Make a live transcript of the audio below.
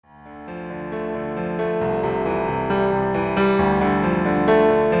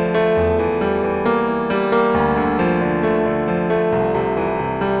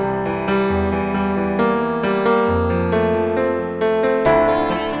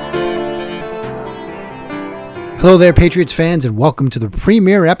Hello there, Patriots fans, and welcome to the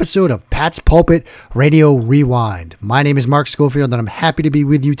premiere episode of Pat's Pulpit Radio Rewind. My name is Mark Schofield, and I'm happy to be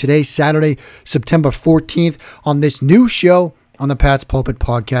with you today, Saturday, September 14th, on this new show on the Pat's Pulpit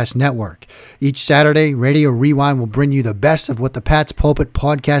Podcast Network. Each Saturday, Radio Rewind will bring you the best of what the Pat's Pulpit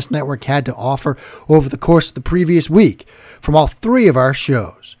Podcast Network had to offer over the course of the previous week from all three of our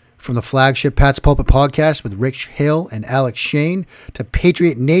shows. From the flagship Pat's Pulpit Podcast with Rich Hill and Alex Shane to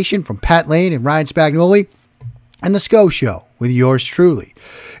Patriot Nation from Pat Lane and Ryan Spagnoli, and The SCO Show with yours truly.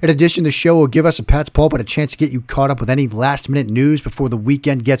 In addition, the show will give us at Pat's Pulpit a chance to get you caught up with any last-minute news before the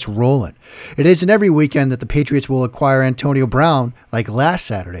weekend gets rolling. It isn't every weekend that the Patriots will acquire Antonio Brown like last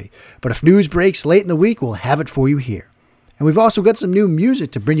Saturday, but if news breaks late in the week, we'll have it for you here. And we've also got some new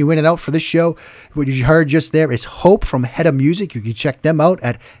music to bring you in and out for this show. What you heard just there is Hope from Hedda Music. You can check them out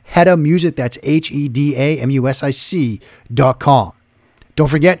at Hedda Music, that's HEDAMUSIC.com. Don't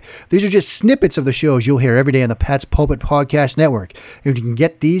forget, these are just snippets of the shows you'll hear every day on the Pat's Pulpit Podcast Network. And you can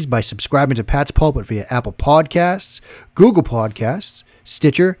get these by subscribing to Pat's Pulpit via Apple Podcasts, Google Podcasts,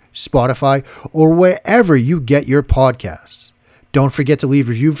 Stitcher, Spotify, or wherever you get your podcasts. Don't forget to leave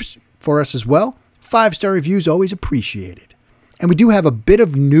reviews for us as well. 5-star reviews always appreciated. And we do have a bit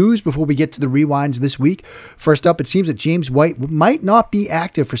of news before we get to the rewinds this week. First up, it seems that James White might not be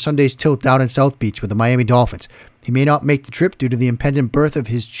active for Sunday's tilt down in South Beach with the Miami Dolphins. He may not make the trip due to the impending birth of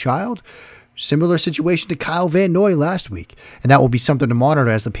his child. Similar situation to Kyle Van Noy last week. And that will be something to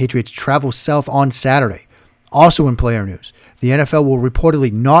monitor as the Patriots travel south on Saturday. Also in player news, the NFL will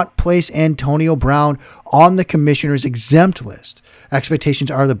reportedly not place Antonio Brown on the commissioner's exempt list.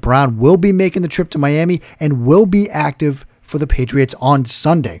 Expectations are that Brown will be making the trip to Miami and will be active for the Patriots on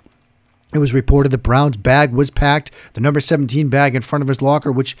Sunday. It was reported that Brown's bag was packed, the number 17 bag in front of his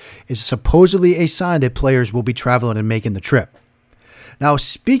locker, which is supposedly a sign that players will be traveling and making the trip. Now,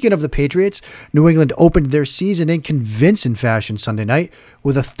 speaking of the Patriots, New England opened their season in convincing fashion Sunday night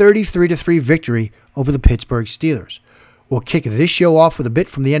with a 33-3 victory over the Pittsburgh Steelers. We'll kick this show off with a bit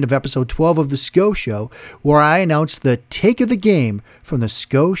from the end of episode 12 of The SCO Show, where I announced the take of the game from the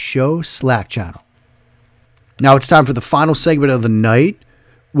SCO Show Slack channel. Now it's time for the final segment of the night,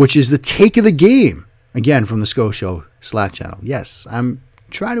 which is the take of the game, again, from the SCO Show Slack channel. Yes, I'm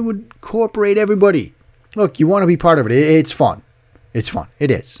trying to incorporate everybody. Look, you want to be part of it. It's fun. It's fun.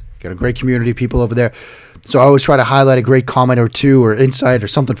 It is. Got a great community of people over there. So I always try to highlight a great comment or two or insight or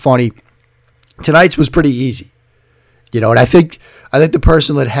something funny. Tonight's was pretty easy. You know, and I think the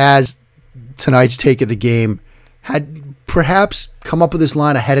person that has tonight's take of the game had perhaps come up with this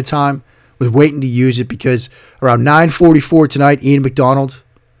line ahead of time, was waiting to use it because around 9:44 tonight, Ian McDonald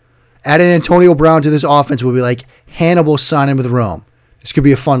adding Antonio Brown to this offense will be like Hannibal signing with Rome. This could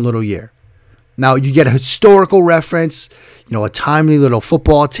be a fun little year. Now, you get a historical reference, you know, a timely little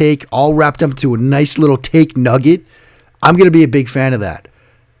football take, all wrapped up into a nice little take nugget. I'm going to be a big fan of that.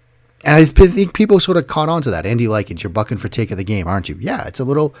 And I think people sort of caught on to that. Andy Likens, you're bucking for take of the game, aren't you? Yeah, it's a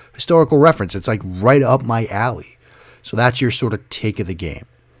little historical reference. It's like right up my alley. So that's your sort of take of the game.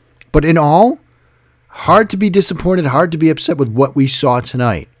 But in all, hard to be disappointed, hard to be upset with what we saw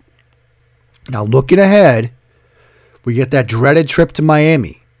tonight. Now, looking ahead, we get that dreaded trip to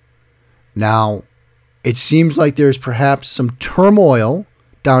Miami. Now, it seems like there's perhaps some turmoil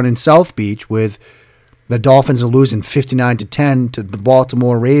down in South Beach with the Dolphins are losing 59-10 to the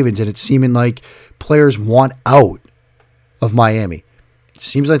Baltimore Ravens, and it's seeming like players want out of Miami. It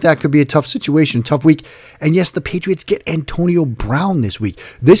seems like that could be a tough situation, tough week. And yes, the Patriots get Antonio Brown this week.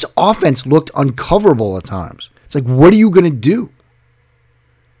 This offense looked uncoverable at times. It's like, what are you going to do?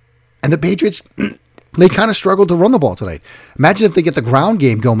 And the Patriots, they kind of struggled to run the ball tonight. Imagine if they get the ground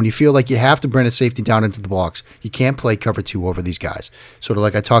game going and you feel like you have to bring a safety down into the box. You can't play cover 2 over these guys. Sort of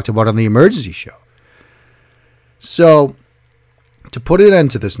like I talked about on the emergency show. So, to put an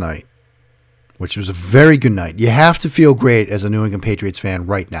end to this night, which was a very good night, you have to feel great as a New England Patriots fan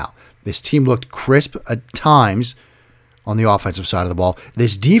right now. This team looked crisp at times on the offensive side of the ball.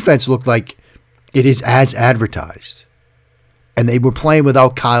 This defense looked like it is as advertised. And they were playing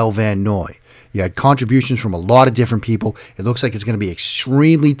without Kyle Van Noy. You had contributions from a lot of different people. It looks like it's going to be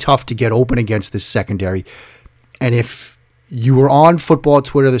extremely tough to get open against this secondary. And if you were on football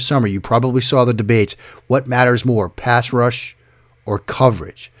Twitter this summer, you probably saw the debates. What matters more, pass rush or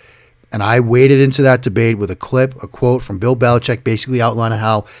coverage? And I waded into that debate with a quote from Bill Belichick, basically outlining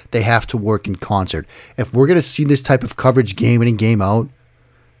how they have to work in concert. If we're going to see this type of coverage game in and game out,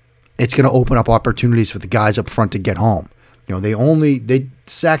 it's going to open up opportunities for the guys up front to get home. You know, they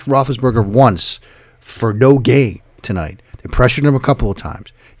sacked Roethlisberger once for no gain tonight. They pressured him a couple of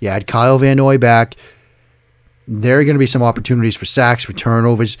times. You had Kyle Van Noy back. There are going to be some opportunities for sacks, for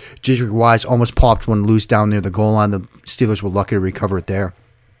turnovers. Jedrick Wise almost popped one loose down near the goal line. The Steelers were lucky to recover it there.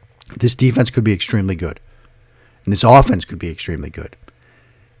 This defense could be extremely good. And this offense could be extremely good.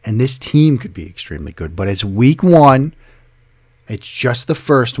 And this team could be extremely good. But it's week 1. It's just the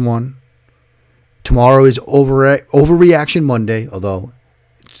first one. Tomorrow is Overreaction Monday, although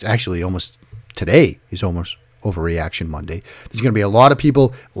it's actually almost today is almost Overreaction Monday. There's going to be a lot of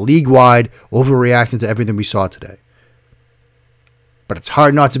people league-wide overreacting to everything we saw today. But it's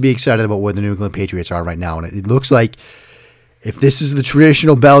hard not to be excited about where the New England Patriots are right now. And it looks like if this is the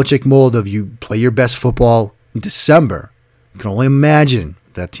traditional Belichick mold of you play your best football in December, you can only imagine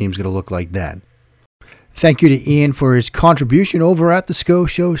that team's going to look like then. Thank you to Ian for his contribution over at the SCO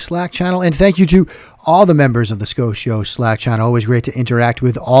Show Slack channel. And thank you to all the members of the SCO Show Slack channel. Always great to interact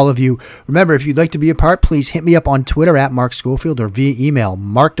with all of you. Remember, if you'd like to be a part, please hit me up on Twitter at Mark Schofield or via email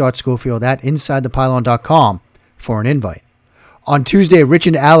mark.schofield@insidethepylon.com for an invite. On Tuesday, Rich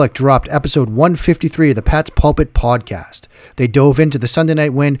and Alec dropped episode 153 of the Pat's Pulpit podcast. They dove into the Sunday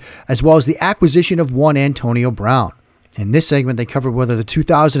night win as well as the acquisition of one Antonio Brown. In this segment, they covered whether the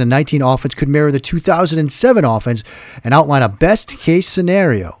 2019 offense could mirror the 2007 offense and outline a best-case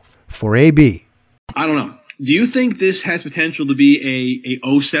scenario for AB. I don't know. Do you think this has potential to be a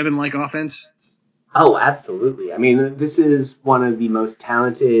 07-like offense? Oh, absolutely. I mean, this is one of the most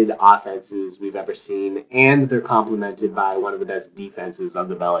talented offenses we've ever seen, and they're complemented by one of the best defenses of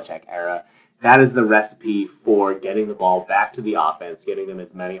the Belichick era. That is the recipe for getting the ball back to the offense, getting them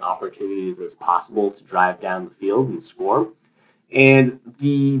as many opportunities as possible to drive down the field and score. And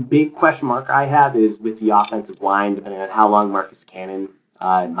the big question mark I have is with the offensive line, depending on how long Marcus Cannon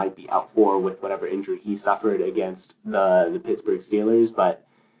might be out for with whatever injury he suffered against the Pittsburgh Steelers. But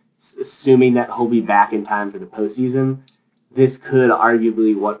assuming that he'll be back in time for the postseason, this could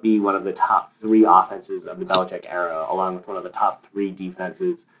arguably be one of the top 3 offenses of the Belichick era, along with one of the top 3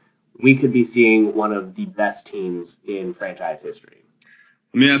 defenses. We could be seeing one of the best teams in franchise history.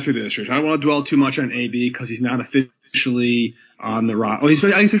 Let me ask you this, Rich. I don't want to dwell too much on AB because he's not officially on the roster.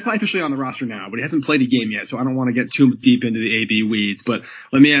 He's officially on the roster now, but he hasn't played a game yet, so I don't want to get too deep into the AB weeds. But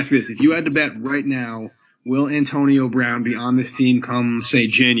let me ask you this. If you had to bet right now, will Antonio Brown be on this team come, say,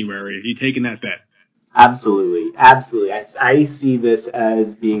 January? Are you taking that bet? Absolutely. Absolutely. I see this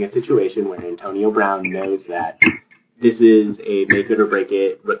as being a situation where Antonio Brown knows that this is a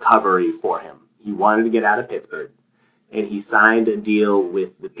make-it-or-break-it recovery for him. He wanted to get out of Pittsburgh, and he signed a deal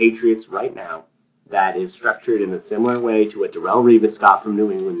with the Patriots right now that is structured in a similar way to what Darrelle Revis got from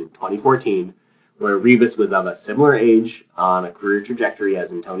New England in 2014, where Revis was of a similar age on a career trajectory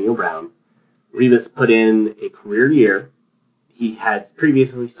as Antonio Brown. Revis put in a career year. He had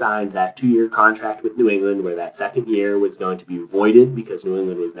previously signed that 2-year contract with New England, where that second year was going to be voided because New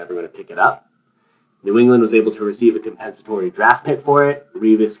England was never going to pick it up. New England was able to receive a compensatory draft pick for it.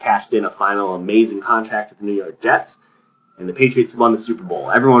 Revis cashed in a final amazing contract with the New York Jets, and the Patriots won the Super Bowl.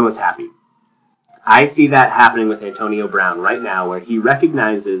 Everyone was happy. I see that happening with Antonio Brown right now, where he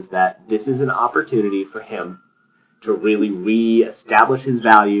recognizes that this is an opportunity for him to really reestablish his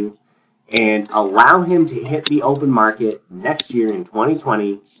value and allow him to hit the open market next year in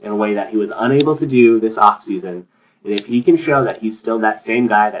 2020 in a way that he was unable to do this offseason. And if he can show that he's still that same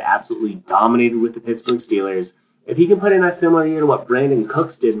guy that absolutely dominated with the Pittsburgh Steelers, if he can put in a similar year to what Brandon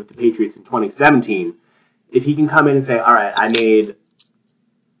Cooks did with the Patriots in 2017, if he can come in and say, all right, I made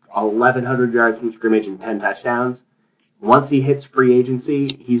 1,100 yards from scrimmage and 10 touchdowns, once he hits free agency,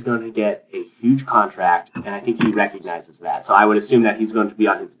 he's going to get a huge contract, and I think he recognizes that. So I would assume that he's going to be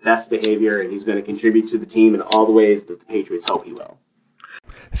on his best behavior, and he's going to contribute to the team in all the ways that the Patriots hope he will.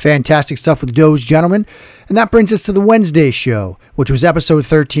 Fantastic stuff with those gentlemen. And that brings us to the Wednesday show, which was episode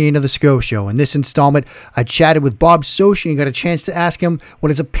 13 of the SCO Show. In this installment, I chatted with Bob Sochi and got a chance to ask him what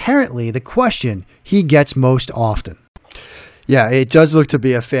is apparently the question he gets most often. Yeah, it does look to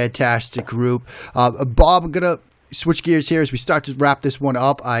be a fantastic group. Bob, I'm going to switch gears here as we start to wrap this one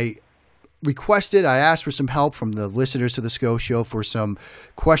up. I asked for some help from the listeners to the SCO Show for some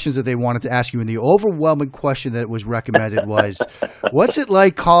questions that they wanted to ask you. And the overwhelming question that was recommended was, what's it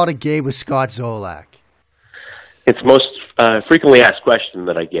like calling a game with Scott Zolak? It's the most frequently asked question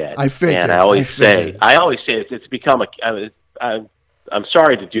that I get. I figured. And I always say it's become I'm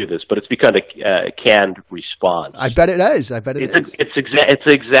sorry to do this, but it's become a canned response. I bet it is. It's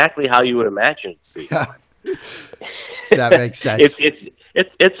exactly how you would imagine it to be. That makes sense.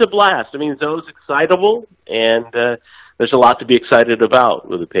 It's a blast. I mean, Zoe's excitable, and there's a lot to be excited about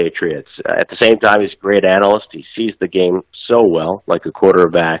with the Patriots. At the same time, he's a great analyst. He sees the game so well, like a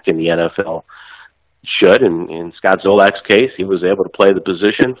quarterback in the NFL should. In Scott Zolak's case, he was able to play the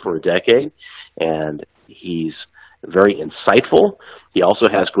position for a decade, and He's very insightful. He also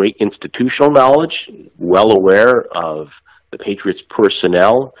has great institutional knowledge, well aware of the Patriots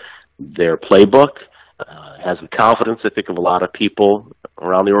personnel, their playbook, has the confidence, I think, of a lot of people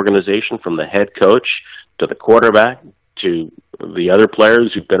around the organization, from the head coach to the quarterback to the other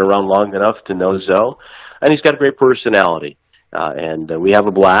players who've been around long enough to know Zoe. And he's got a great personality. And we have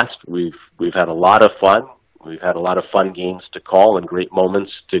a blast. We've had a lot of fun. We've had a lot of fun games to call and great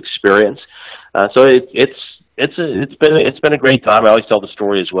moments to experience. So it's been a great time. I always tell the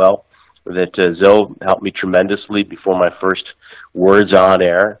story as well that Zoe helped me tremendously before my first words on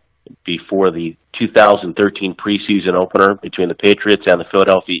air, before the 2013 preseason opener between the Patriots and the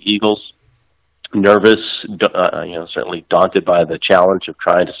Philadelphia Eagles. Nervous, certainly daunted by the challenge of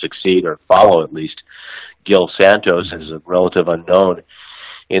trying to succeed, or follow at least, Gil Santos as a relative unknown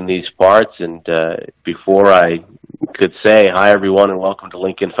in these parts. And before I could say, hi everyone and welcome to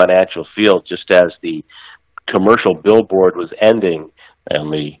Lincoln Financial Field, just as the commercial billboard was ending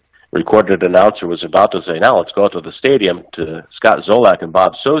and the recorded announcer was about to say, now let's go out to the stadium, to Scott Zolak and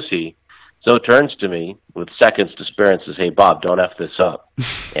Bob Socci, Zoe turns to me with seconds to spare and says, hey, Bob, don't F this up.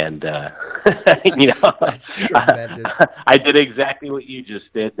 And, That's tremendous. I did exactly what you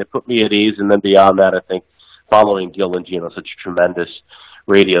just did. It put me at ease. And then beyond that, I think following Gil and Gino, such a tremendous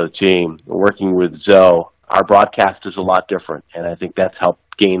radio team, working with Zoe, our broadcast is a lot different. And I think that's helped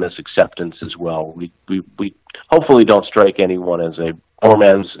gain us acceptance as well. We hopefully don't strike anyone as a poor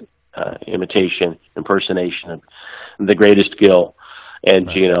man's impersonation of the greatest Gil and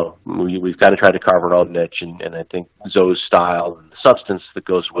Gino. We've kind of tried to carve our own niche, and I think Zoe's style and the substance that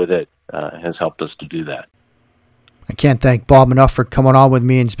goes with it has helped us to do that. I can't thank Bob enough for coming on with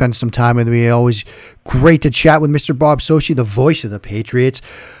me and spending some time with me. Always great to chat with Mr. Bob Socci, the voice of the Patriots.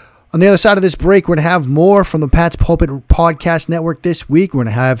 On the other side of this break, we're going to have more from the Pat's Pulpit Podcast Network this week. We're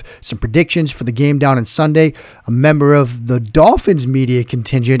going to have some predictions for the game down on Sunday, a member of the Dolphins media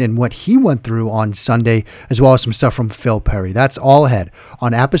contingent and what he went through on Sunday, as well as some stuff from Phil Perry. That's all ahead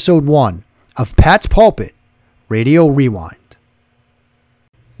on episode 1 of Pat's Pulpit Radio Rewind.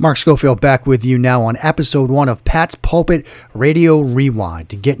 Mark Schofield back with you now on episode 1 of Pat's Pulpit Radio Rewind,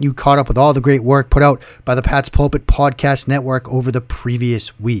 to get you caught up with all the great work put out by the Pat's Pulpit Podcast Network over the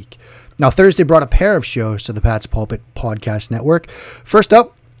previous week. Now, Thursday brought a pair of shows to the Pat's Pulpit Podcast Network. First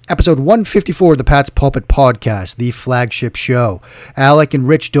up, episode 154 of the Pat's Pulpit Podcast, the flagship show. Alec and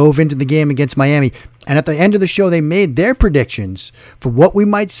Rich dove into the game against Miami, and at the end of the show, they made their predictions for what we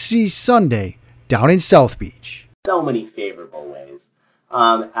might see Sunday down in South Beach. So many favorable ways.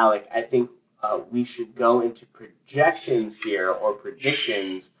 Alec, I think we should go into projections here, or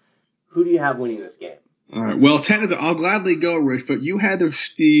predictions. Who do you have winning this game? All right. Well, technically, I'll gladly go, Rich, but you had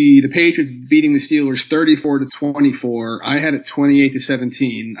the Patriots beating the Steelers 34-24. I had it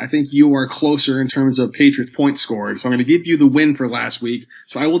 28-17. I think you are closer in terms of Patriots points scored. So I'm going to give you the win for last week.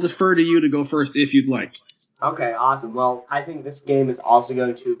 So I will defer to you to go first if you'd like. Okay, awesome. Well, I think this game is also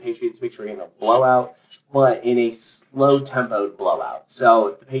going to Patriots featuring a blowout, but in a slow-tempoed blowout.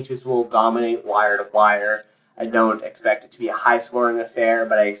 So the Patriots will dominate wire to wire. I don't expect it to be a high-scoring affair,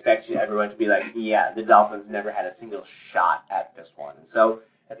 but I expect everyone to be like, yeah, the Dolphins never had a single shot at this one. And so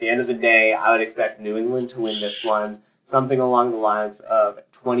at the end of the day, I would expect New England to win this one, something along the lines of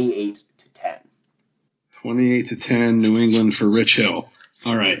 28-10. 28-10, New England for Rich Hill.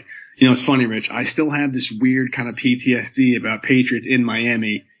 All right. You know, it's funny, Rich. I still have this weird kind of PTSD about Patriots in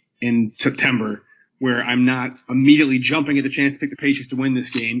Miami in September, where I'm not immediately jumping at the chance to pick the Patriots to win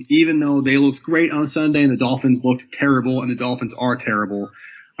this game, even though they looked great on Sunday and the Dolphins looked terrible, and the Dolphins are terrible.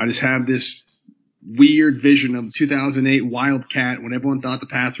 I just have this weird vision of 2008 Wildcat when everyone thought the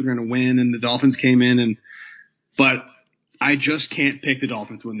Pats were going to win and the Dolphins came in, but I just can't pick the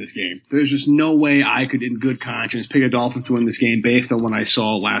Dolphins to win this game. There's just no way I could, in good conscience, pick the Dolphins to win this game based on what I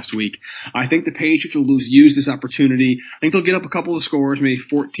saw last week. I think the Patriots will use this opportunity. I think they'll get up a couple of scores, maybe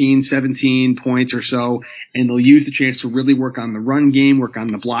 14, 17 points or so, and they'll use the chance to really work on the run game, work on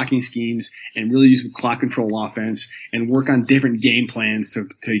the blocking schemes, and really use the clock control offense, and work on different game plans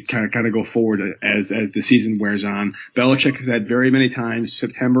to kind of go forward as the season wears on. Belichick has said very many times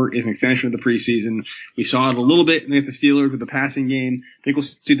September is an extension of the preseason. We saw it a little bit against the Steelers with the passing game. I think we'll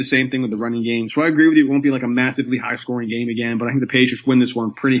see the same thing with the running game. So I agree with you. It won't be like a massively high-scoring game again, but I think the Patriots win this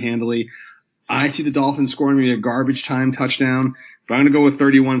one pretty handily. I see the Dolphins scoring maybe a garbage time touchdown, but I'm going to go with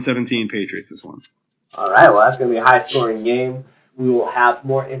 31-17 Patriots this one. All right, well, that's going to be a high-scoring game. We will have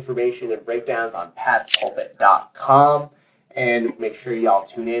more information and breakdowns on patspulpit.com. And make sure y'all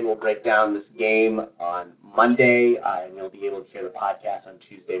tune in. We'll break down this game on Monday, and you'll be able to hear the podcast on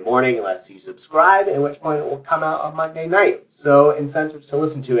Tuesday morning unless you subscribe, at which point it will come out on Monday night. So incentives to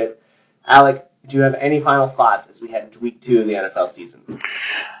listen to it. Alec, do you have any final thoughts as we head into week 2 of the NFL season?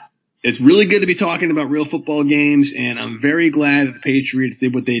 It's really good to be talking about real football games, and I'm very glad that the Patriots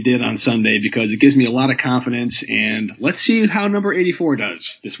did what they did on Sunday because it gives me a lot of confidence. And let's see how number 84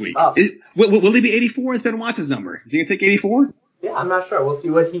 does this week. Oh. Will he be 84? It's Ben Watson's number. Is he going to take 84? Yeah, I'm not sure. We'll see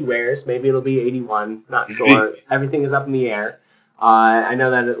what he wears. Maybe it'll be 81. Not sure. Everything is up in the air. I know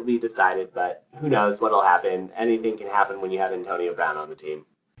that it'll be decided, but who knows what'll happen. Anything can happen when you have Antonio Brown on the team.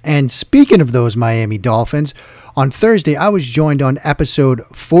 And speaking of those Miami Dolphins, on Thursday I was joined on episode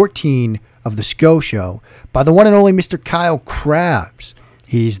 14 of The SCO Show by the one and only Mr. Kyle Krabs.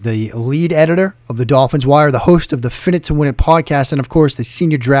 He's the lead editor of the Dolphins Wire, the host of the Fin It to Win It podcast, and of course the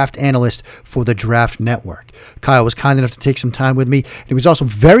senior draft analyst for the Draft Network. Kyle was kind enough to take some time with me, and he was also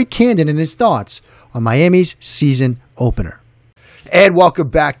very candid in his thoughts on Miami's season opener. And welcome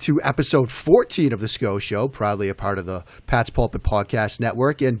back to episode 14 of The SCO Show, proudly a part of the Pat's Pulpit Podcast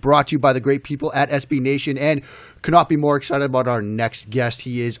Network and brought to you by the great people at SB Nation. And could not be more excited about our next guest.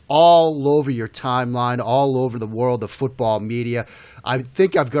 He is all over your timeline, all over the world of football media. I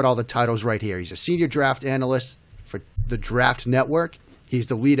think I've got all the titles right here. He's a senior draft analyst for the Draft Network. He's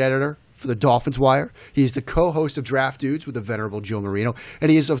the lead editor for the Dolphins Wire. He's the co-host of Draft Dudes with the venerable Joe Marino. And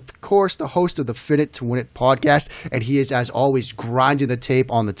he is, of course, the host of the Fin It to Win It podcast. And he is, as always, grinding the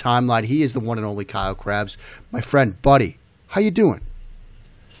tape on the timeline. He is the one and only Kyle Krabs. My friend, buddy, how you doing?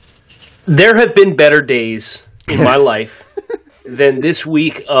 There have been better days in my life than this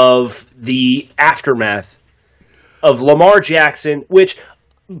week of the aftermath of Lamar Jackson, which,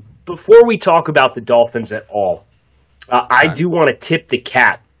 before we talk about the Dolphins at all, I do want to tip the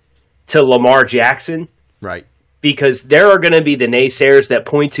cap to Lamar Jackson. Right. Because there are going to be the naysayers that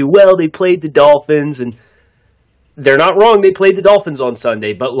point to, well, they played the Dolphins, and they're not wrong. They played the Dolphins on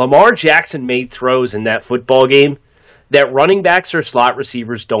Sunday, but Lamar Jackson made throws in that football game that running backs or slot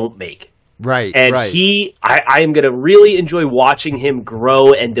receivers don't make. Right. And I am going to really enjoy watching him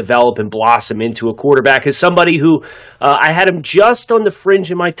grow and develop and blossom into a quarterback as somebody who I had him just on the fringe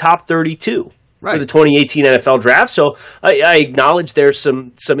in my top 32. For the 2018 NFL draft. So I acknowledge there's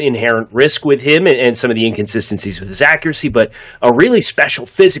some inherent risk with him and some of the inconsistencies with his accuracy, but a really special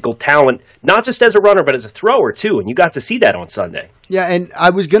physical talent, not just as a runner, but as a thrower too. And you got to see that on Sunday. Yeah, and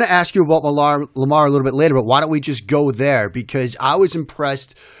I was going to ask you about Lamar a little bit later, but why don't we just go there? Because I was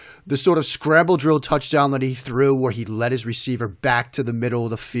impressed. The sort of scramble drill touchdown that he threw where he led his receiver back to the middle of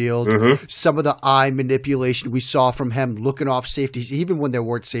the field. Mm-hmm. Some of the eye manipulation we saw from him looking off safeties, even when there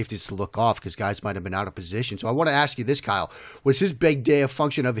weren't safeties to look off because guys might have been out of position. So I want to ask you this, Kyle. Was his big day a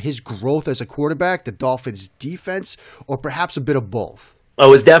function of his growth as a quarterback, the Dolphins' defense, or perhaps a bit of both? Oh,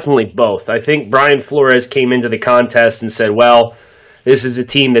 it was definitely both. I think Brian Flores came into the contest and said, well, this is a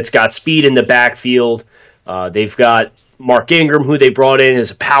team that's got speed in the backfield. They've got Mark Ingram, who they brought in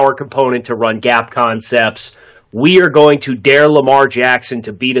as a power component to run gap concepts. We are going to dare Lamar Jackson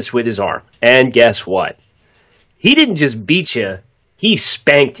to beat us with his arm. And guess what? He didn't just beat you, he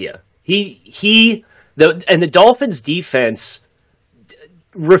spanked you. And the Dolphins defense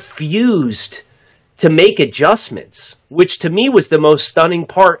refused to make adjustments, which to me was the most stunning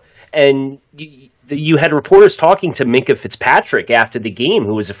part. And you had reporters talking to Minkah Fitzpatrick after the game,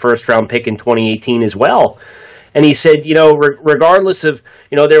 who was a first-round pick in 2018 as well. And he said, regardless of,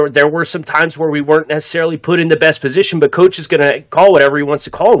 there were some times where we weren't necessarily put in the best position, but coach is going to call whatever he wants to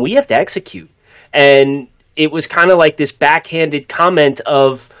call, and we have to execute. And it was kind of like this backhanded comment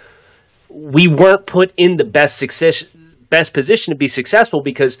of we weren't put in the best position to be successful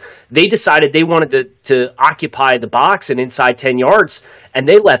because they decided they wanted to occupy the box and inside 10 yards, and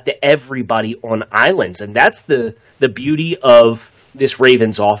they left everybody on islands. And that's the beauty of this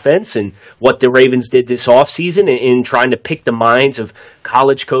Ravens offense and what the Ravens did this offseason in trying to pick the minds of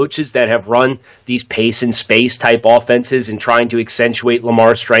college coaches that have run these pace and space type offenses and trying to accentuate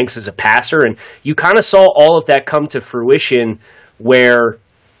Lamar's strengths as a passer. And you kind of saw all of that come to fruition where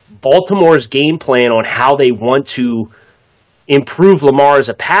Baltimore's game plan on how they want to improve Lamar as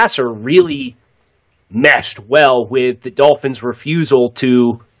a passer really meshed well with the Dolphins' refusal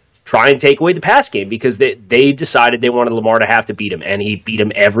to try and take away the pass game because they decided they wanted Lamar to have to beat him, and he beat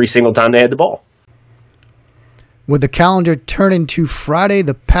him every single time they had the ball. With the calendar turning to Friday,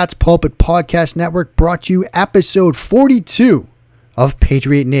 the Pat's Pulpit Podcast Network brought you episode 42 of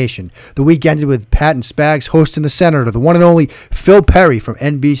Patriot Nation. The week ended with Pat and Spags hosting the senator, the one and only Phil Perry from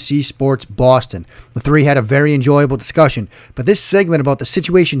NBC Sports Boston. The three had a very enjoyable discussion, but this segment about the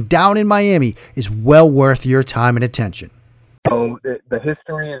situation down in Miami is well worth your time and attention. So the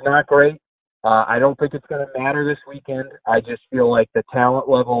history is not great. I don't think it's going to matter this weekend. I just feel like the talent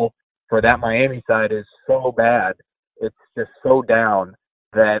level for that Miami side is so bad. It's just so down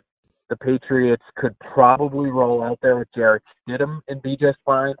that the Patriots could probably roll out there with Jarrett Stidham and be just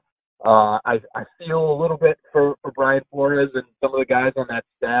fine. I feel a little bit for Brian Flores and some of the guys on that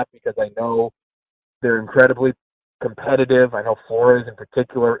staff because I know they're incredibly competitive. I know Flores in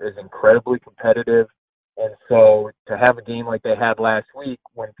particular is incredibly competitive. And so to have a game like they had last week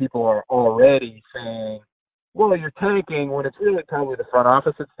when people are already saying, well, you're tanking, when it's really probably the front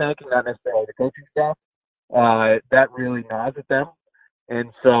office that's tanking, not necessarily the coaching staff, that really gnaws at them. And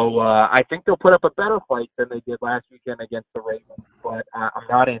so I think they'll put up a better fight than they did last weekend against the Ravens, but I'm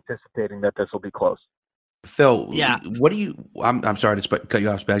not anticipating that this will be close. Phil, what do you – I'm sorry to cut you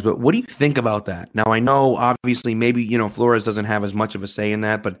off, Spags, but what do you think about that? Now, I know obviously maybe, Flores doesn't have as much of a say in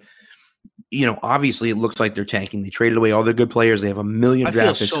that, but, obviously it looks like they're tanking. They traded away all their good players. They have a million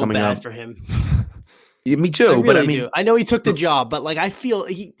draft picks coming up. I feel so bad for him. Yeah, me too. I really but I mean, do. I know he took the job, but I feel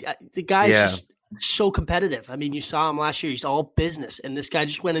the guy's just so competitive. I mean, you saw him last year. He's all business, and this guy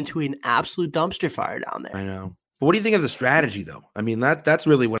just went into an absolute dumpster fire down there. I know. But what do you think of the strategy, though? I mean, that's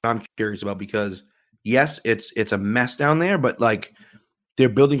really what I'm curious about because, yes, it's a mess down there, but, they're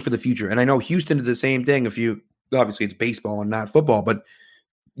building for the future. And I know Houston did the same thing. Obviously, it's baseball and not football, but,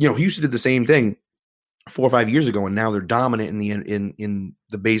 Houston did the same thing 4 or 5 years ago, and now they're dominant in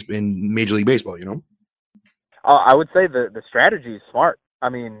Major League Baseball, I would say the strategy is smart. I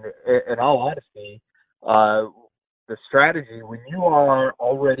mean, in all honesty, the strategy, when you are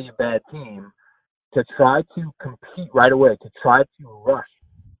already a bad team, to try to compete right away, to try to rush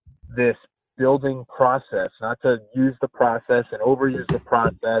this building process, not to use the process and overuse the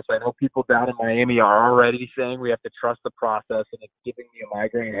process. I know people down in Miami are already saying we have to trust the process, and it's giving me a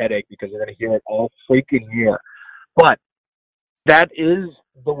migraine headache because they're going to hear it all freaking year. But that is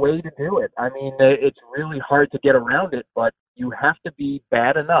the way to do it. I mean, it's really hard to get around it, but you have to be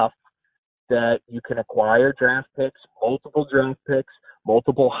bad enough that you can acquire draft picks, multiple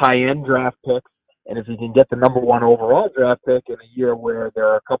high-end draft picks, and if you can get the number one overall draft pick in a year where there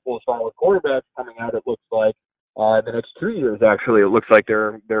are a couple of solid quarterbacks coming out, it looks like the next 2 years, actually, it looks like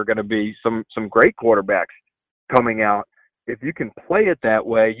there are going to be some great quarterbacks coming out. If you can play it that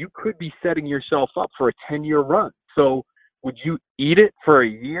way, you could be setting yourself up for a 10-year run. So would you eat it for a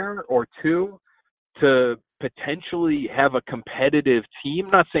year or two to potentially have a competitive team?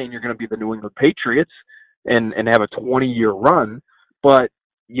 I'm not saying you're going to be the New England Patriots and have a 20-year run, but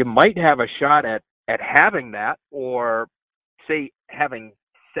you might have a shot at having that, or say having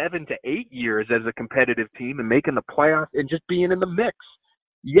 7 to 8 years as a competitive team and making the playoffs and just being in the mix.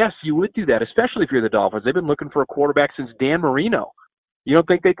 Yes, you would do that, especially if you're the Dolphins. They've been looking for a quarterback since Dan Marino. You don't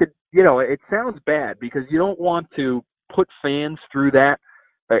think they could, it sounds bad because you don't want to put fans through that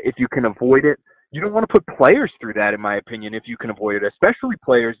if you can avoid it. You don't want to put players through that, in my opinion, if you can avoid it, especially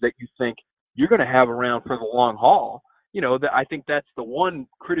players that you think you're going to have around for the long haul. I think that's the one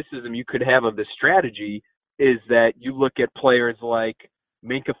criticism you could have of this strategy is that you look at players like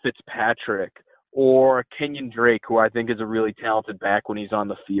Minkah Fitzpatrick or Kenyon Drake, who I think is a really talented back when he's on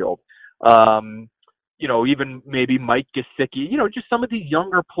the field. Even maybe Mike Gesicki, just some of these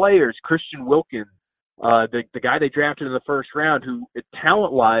younger players, Christian Wilkins, the guy they drafted in the first round, who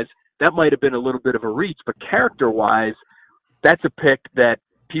talent-wise, that might have been a little bit of a reach, but character-wise, that's a pick that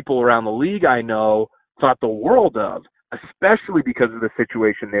people around the league I know thought the world of, especially because of the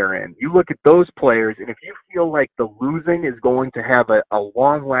situation they're in. You look at those players, and if you feel like the losing is going to have a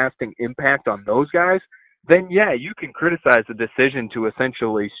long-lasting impact on those guys, then yeah, you can criticize the decision to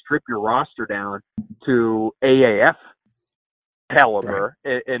essentially strip your roster down to AAF caliber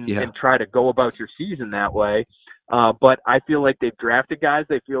and try to go about your season that way. But I feel like they've drafted guys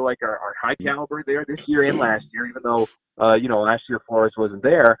they feel like are high caliber there this year and last year, even though, last year Flores wasn't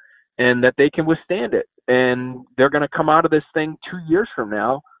there, and that they can withstand it. And they're going to come out of this thing 2 years from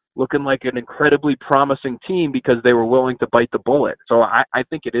now looking like an incredibly promising team because they were willing to bite the bullet. So I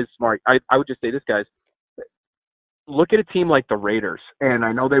think it is smart. I would just say this, guys. Look at a team like the Raiders, and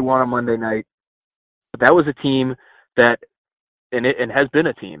I know they won on Monday night, but that was a team that, and has been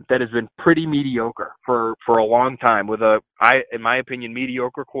a team that has been pretty mediocre for a long time with in my opinion,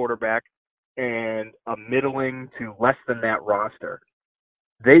 mediocre quarterback and a middling to less than that roster.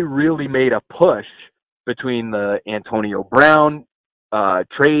 They really made a push between the Antonio Brown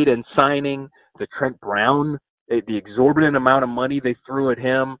trade and signing, the Trent Brown, the exorbitant amount of money they threw at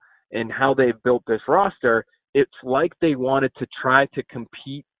him, and how they've built this roster. It's like they wanted to try to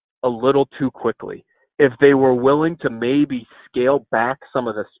compete a little too quickly. If they were willing to maybe scale back some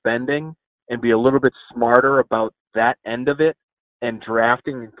of the spending and be a little bit smarter about that end of it and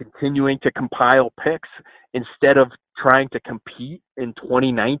drafting and continuing to compile picks instead of trying to compete in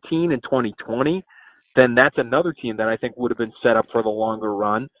 2019 and 2020, then that's another team that I think would have been set up for the longer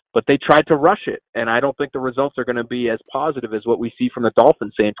run. But they tried to rush it, and I don't think the results are going to be as positive as what we see from the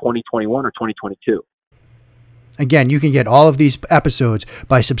Dolphins, say, in 2021 or 2022. Again, you can get all of these episodes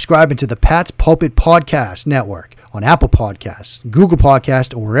by subscribing to the Pat's Pulpit Podcast Network on Apple Podcasts, Google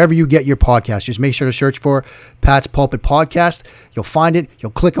Podcasts, or wherever you get your podcasts. Just make sure to search for Pat's Pulpit Podcast. You'll find it.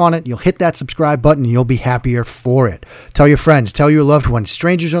 You'll click on it. You'll hit that subscribe button, and you'll be happier for it. Tell your friends. Tell your loved ones,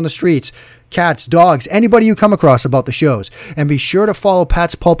 strangers on the streets, cats, dogs, anybody you come across about the shows. And be sure to follow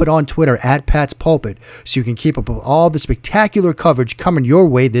Pat's Pulpit on Twitter at Pat's Pulpit so you can keep up with all the spectacular coverage coming your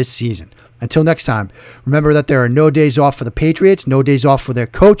way this season. Until next time, remember that there are no days off for the Patriots, no days off for their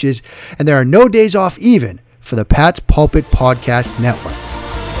coaches, and there are no days off even for the Pat's Pulpit Podcast Network.